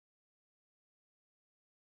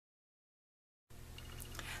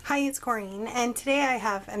Hi, it's Corinne, and today I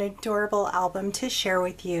have an adorable album to share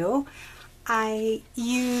with you. I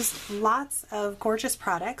used lots of gorgeous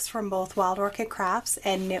products from both Wild Orchid Crafts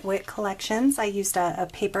and Nitwit collections. I used a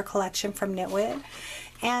paper collection from Nitwit,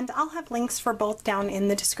 and I'll have links for both down in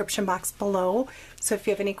the description box below, so if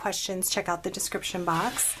you have any questions, check out the description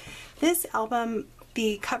box. This album,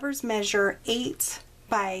 the covers measure 8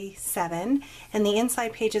 by 7, and the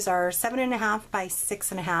inside pages are 7.5 by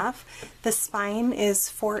 6.5. The spine is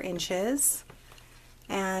 4 inches.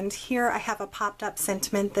 And here I have a popped up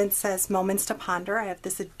sentiment that says Moments to Ponder. I have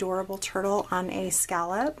this adorable turtle on a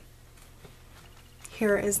scallop.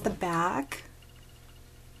 Here is the back.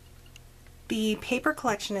 The paper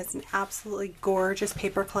collection is an absolutely gorgeous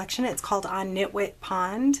paper collection. It's called On Nitwit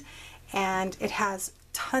Pond, and it has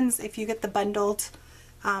tons, if you get the bundled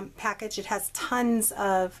package, it has tons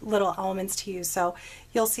of little elements to use, so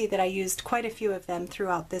you'll see that I used quite a few of them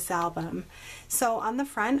throughout this album. So on the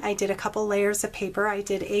front I did a couple layers of paper. I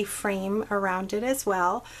did a frame around it as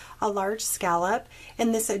well, a large scallop,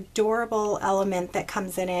 and this adorable element that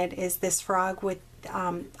comes in it is this frog with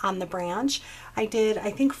on the branch. I did,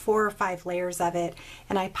 I think, 4 or 5 layers of it,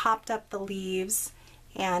 and I popped up the leaves,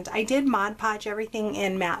 and I did Mod Podge everything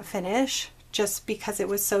in matte finish just because it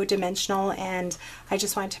was so dimensional, and I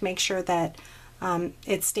just wanted to make sure that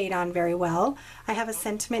it stayed on very well. I have a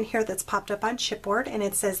sentiment here that's popped up on chipboard, and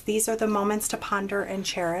it says, "These are the moments to ponder and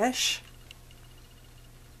cherish."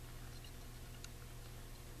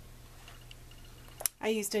 I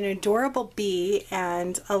used an adorable bee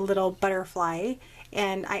and a little butterfly,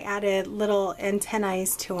 and I added little antennae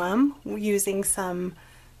to them using some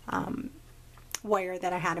wire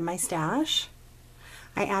that I had in my stash.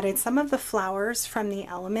 I added some of the flowers from the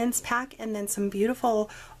Elements pack, and then some beautiful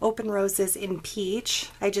open roses in peach.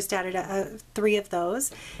 I just added 3 of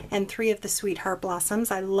those, and 3 of the Sweetheart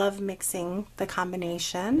Blossoms. I love mixing the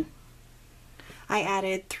combination. I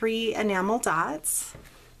added 3 enamel dots,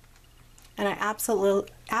 and I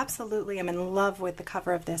absolutely am in love with the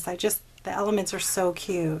cover of this. The elements are so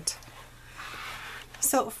cute.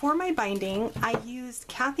 So for my binding, I used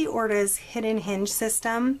Kathy Orta's Hidden Hinge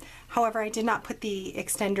system. However, I did not put the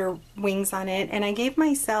extender wings on it, and I gave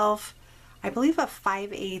myself, I believe, a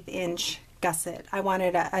 5/8 inch gusset. I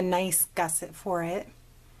wanted a nice gusset for it.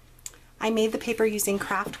 I made the paper using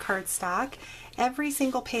craft cardstock. Every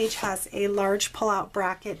single page has a large pull-out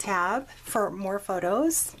bracket tab for more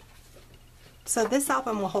photos. So this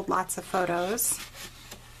album will hold lots of photos.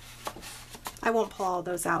 I won't pull all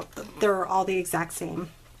those out. They're all the exact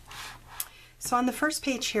same. So on the first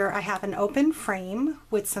page here, I have an open frame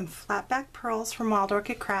with some flat back pearls from Wild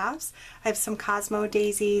Orchid Crafts. I have some Cosmo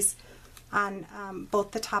daisies on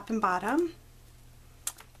both the top and bottom,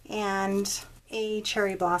 and a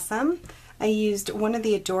cherry blossom. I used one of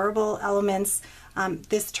the adorable elements.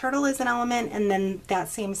 This turtle is an element, and then that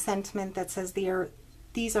same sentiment that says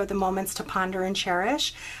these are the moments to ponder and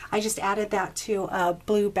cherish. I just added that to a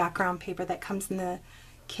blue background paper that comes in the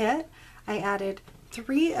kit. I added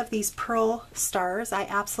 3 of these pearl stars. I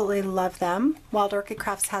absolutely love them. Wild Orchid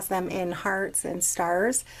Crafts has them in hearts and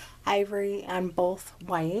stars, ivory, and both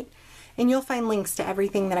white. And you'll find links to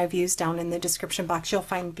everything that I've used down in the description box. You'll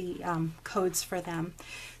find the codes for them.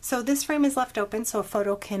 So this frame is left open so a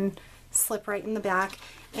photo can slip right in the back.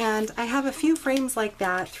 And I have a few frames like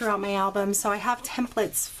that throughout my album, so I have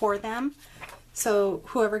templates for them. So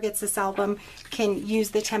whoever gets this album can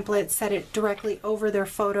use the template, set it directly over their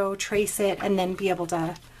photo, trace it, and then be able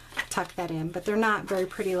to tuck that in. But they're not very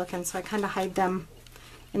pretty looking, so I kind of hide them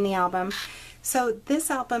in the album. So this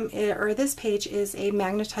album, or this page, is a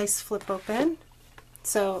magnetized flip open.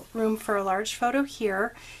 So room for a large photo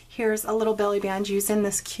here. Here's a little belly band using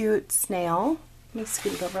this cute snail. Let me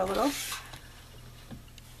scoot it over a little.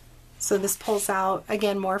 So this pulls out,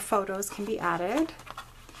 again, more photos can be added.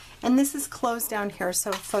 And this is closed down here,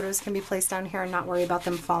 so photos can be placed down here and not worry about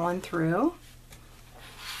them falling through.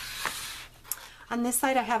 On this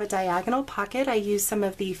side I have a diagonal pocket. I used some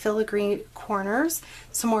of the filigree corners,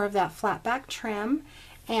 some more of that flat back trim,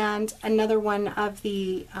 and another one of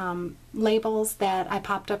the labels that I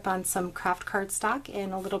popped up on some craft cardstock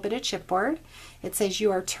and a little bit of chipboard. It says,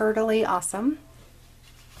 "You are turtly awesome."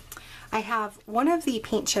 I have one of the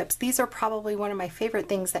paint chips. These are probably one of my favorite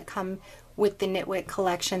things that come with the Nitwit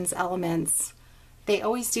Collections elements. They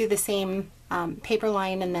always do the same paper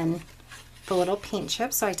line and then the little paint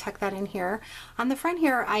chip, so I tuck that in here. On the front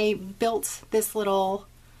here, I built this little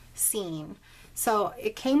scene. So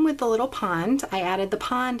it came with the little pond. I added the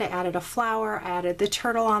pond, I added a flower, I added the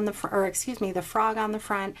turtle on the front, or excuse me, the frog on the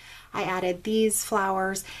front. I added these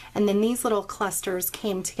flowers, and then these little clusters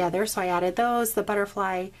came together. So I added those, the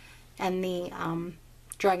butterfly, and the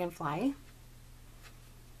dragonfly.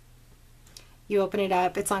 You open it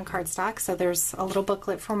up, it's on cardstock, so there's a little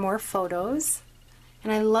booklet for more photos.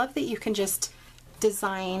 And I love that you can just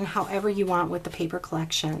design however you want with the paper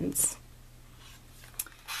collections.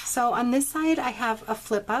 So on this side I have a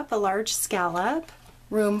flip up, a large scallop,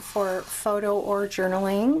 room for photo or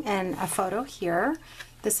journaling, and a photo here.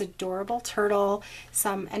 This adorable turtle,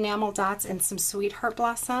 some enamel dots, and some sweetheart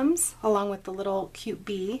blossoms, along with the little cute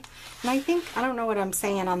bee. And I think, I don't know what I'm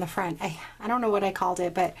saying on the front. I don't know what I called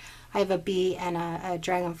it, but I have a bee and a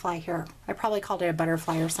dragonfly here. I probably called it a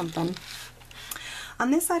butterfly or something.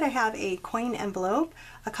 On this side I have a coin envelope,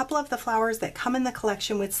 a couple of the flowers that come in the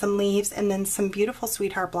collection with some leaves, and then some beautiful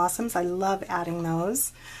sweetheart blossoms. I love adding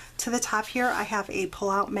those. To the top here I have a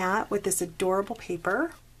pull-out mat with this adorable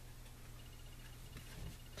paper.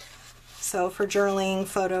 So for journaling,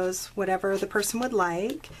 photos, whatever the person would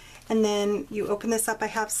like. And then you open this up, I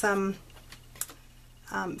have some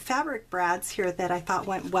fabric brads here that I thought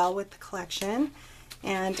went well with the collection,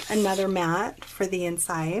 and another mat for the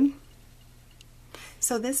inside.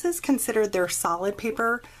 So this is considered their solid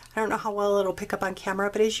paper. I don't know how well it'll pick up on camera,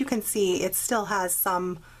 but as you can see, it still has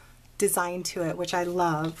some design to it, which I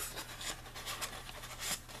love.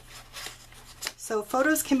 So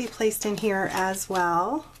photos can be placed in here as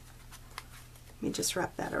well. Let me just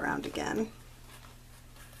wrap that around again.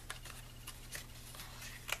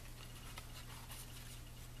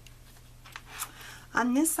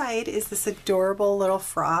 On this side is this adorable little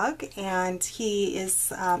frog, and he has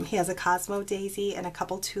a Cosmo daisy and a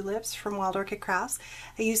couple tulips from Wild Orchid Crafts.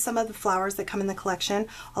 I use some of the flowers that come in the collection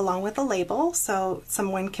along with a label, so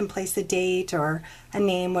someone can place a date or a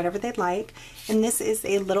name, whatever they'd like. And this is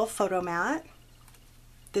a little photo mat.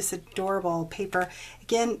 This adorable paper.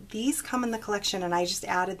 Again, these come in the collection and I just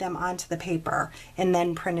added them onto the paper and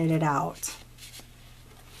then printed it out.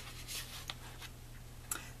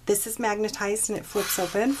 This is magnetized and it flips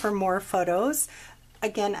open for more photos.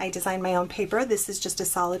 Again, I designed my own paper. This is just a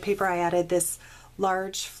solid paper. I added this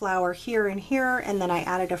large flower here and here, and then I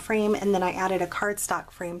added a frame, and then I added a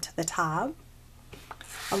cardstock frame to the top.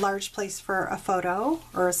 A large place for a photo,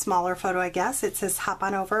 or a smaller photo I guess. It says hop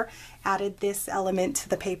on over. Added this element to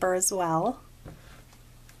the paper as well.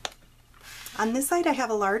 On this side I have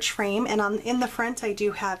a large frame, and in the front I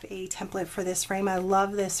do have a template for this frame. I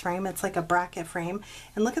love this frame. It's like a bracket frame.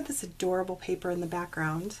 And look at this adorable paper in the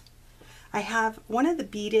background. I have one of the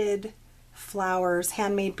beaded flowers,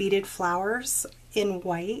 handmade beaded flowers in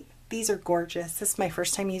white. These are gorgeous. This is my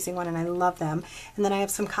first time using one and I love them. And then I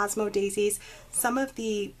have some Cosmo daisies, some of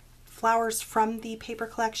the flowers from the paper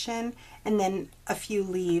collection, and then a few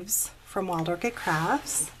leaves from Wild Orchid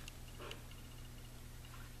Crafts.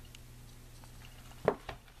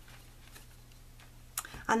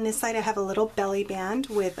 On this side I have a little belly band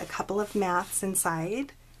with a couple of mats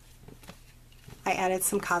inside. I added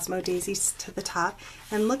some Cosmo daisies to the top,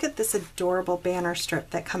 and look at this adorable banner strip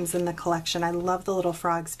that comes in the collection. I love the little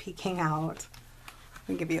frogs peeking out. Let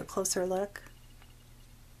me give you a closer look.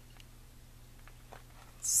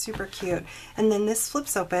 Super cute. And then this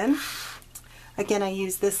flips open. Again, I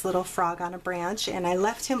used this little frog on a branch, and I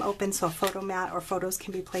left him open so a photo mat or photos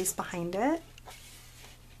can be placed behind it.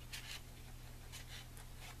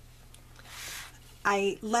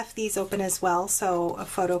 I left these open as well so a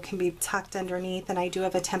photo can be tucked underneath, and I do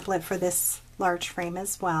have a template for this large frame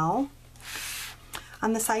as well.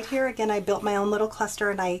 On the side here, again, I built my own little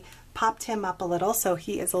cluster and I popped him up a little so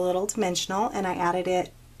he is a little dimensional, and I added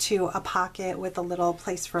it to a pocket with a little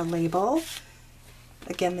place for a label.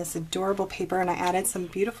 Again, this adorable paper, and I added some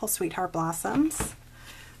beautiful sweetheart blossoms.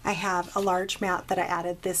 I have a large mat that I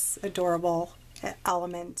added this adorable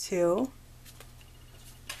element to.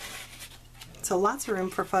 So lots of room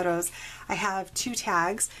for photos. I have 2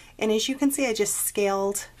 tags, and as you can see I just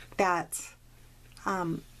scaled that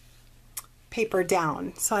paper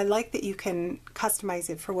down. So I like that you can customize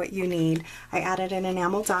it for what you need. I added an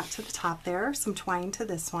enamel dot to the top there, some twine to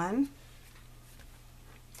this one.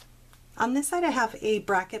 On this side I have a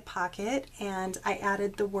bracket pocket, and I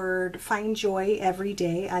added the word find joy every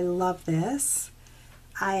day. I love this.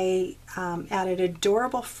 I added an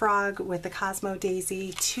adorable frog with a Cosmo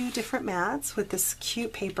daisy, 2 different mats with this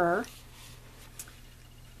cute paper.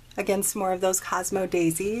 Again, some more of those Cosmo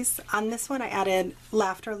daisies. On this one I added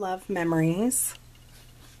laughter, love, memories.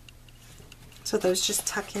 So those just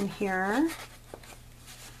tuck in here.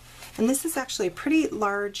 And this is actually a pretty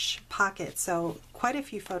large pocket, so quite a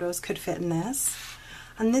few photos could fit in this.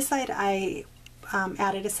 On this side I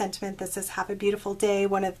added a sentiment that says have a beautiful day,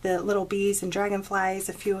 one of the little bees and dragonflies,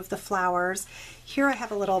 a few of the flowers. Here I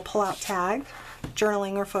have a little pull-out tag.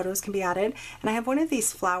 Journaling or photos can be added. And I have one of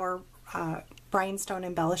these flower Rhinestone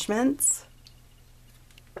embellishments.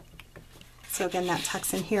 So again, that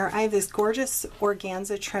tucks in here. I have this gorgeous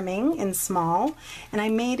organza trimming in small, and I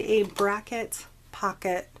made a bracket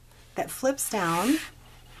pocket that flips down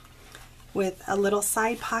with a little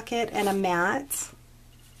side pocket and a mat.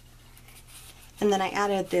 And then I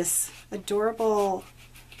added this adorable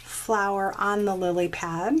flower on the lily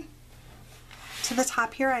pad. To the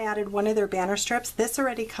top here, I added one of their banner strips. This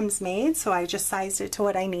already comes made, so I just sized it to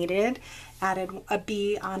what I needed. Added a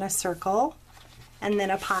bee on a circle, and then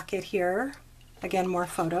a pocket here. Again, more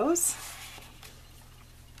photos.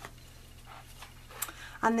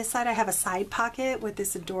 On this side, I have a side pocket with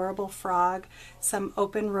this adorable frog, some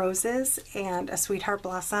open roses, and a sweetheart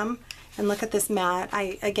blossom. And look at this mat.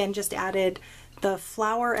 I, again, just added the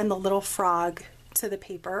flower and the little frog to the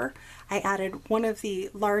paper. I added one of the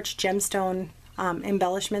large gemstone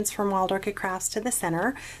embellishments from Wild Orchid Crafts to the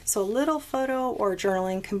center. So a little photo or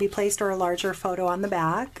journaling can be placed, or a larger photo on the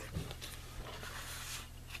back.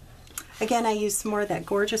 Again, I used some more of that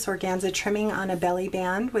gorgeous organza trimming on a belly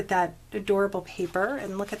band with that adorable paper.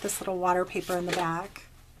 And look at this little water paper in the back.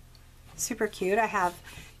 Super cute. I have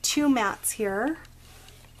two mats here.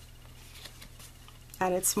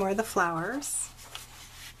 Added some more of the flowers.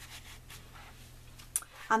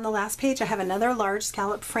 On the last page, I have another large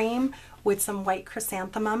scallop frame with some white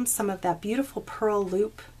chrysanthemums, some of that beautiful pearl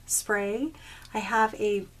loop spray. I have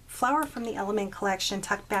a flower from the Element collection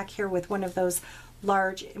tucked back here with one of those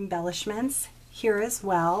large embellishments here as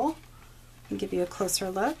well. I'll give you a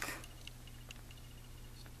closer look.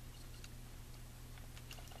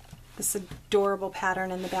 This adorable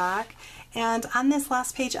pattern in the back. And on this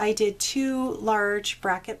last page, I did two large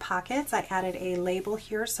bracket pockets. I added a label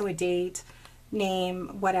here, so a date,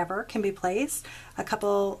 name, whatever can be placed. A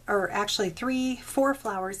couple, or actually four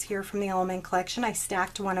flowers here from the Element collection. I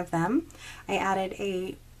stacked one of them. I added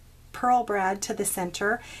a pearl brad to the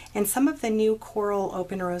center, and some of the new coral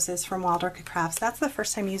open roses from Wild Orchid Crafts. That's the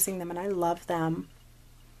first time using them, and I love them.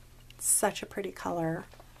 Such a pretty color.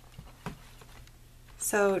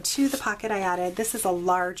 So to the pocket I added, this is a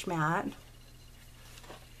large mat.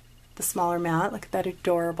 The smaller mat, look at that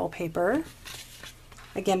adorable paper.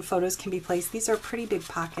 Again, photos can be placed. These are pretty big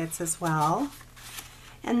pockets as well.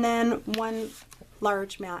 And then one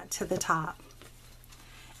large mat to the top.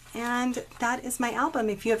 And that is my album.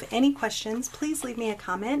 If you have any questions, please leave me a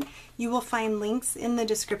comment. You will find links in the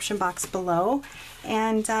description box below.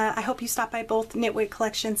 And I hope you stop by both Nitwit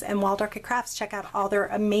Collections and Wild Orchid Crafts. Check out all their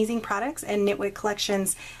amazing products, and Nitwit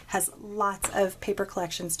Collections has lots of paper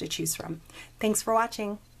collections to choose from. Thanks for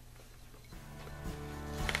watching.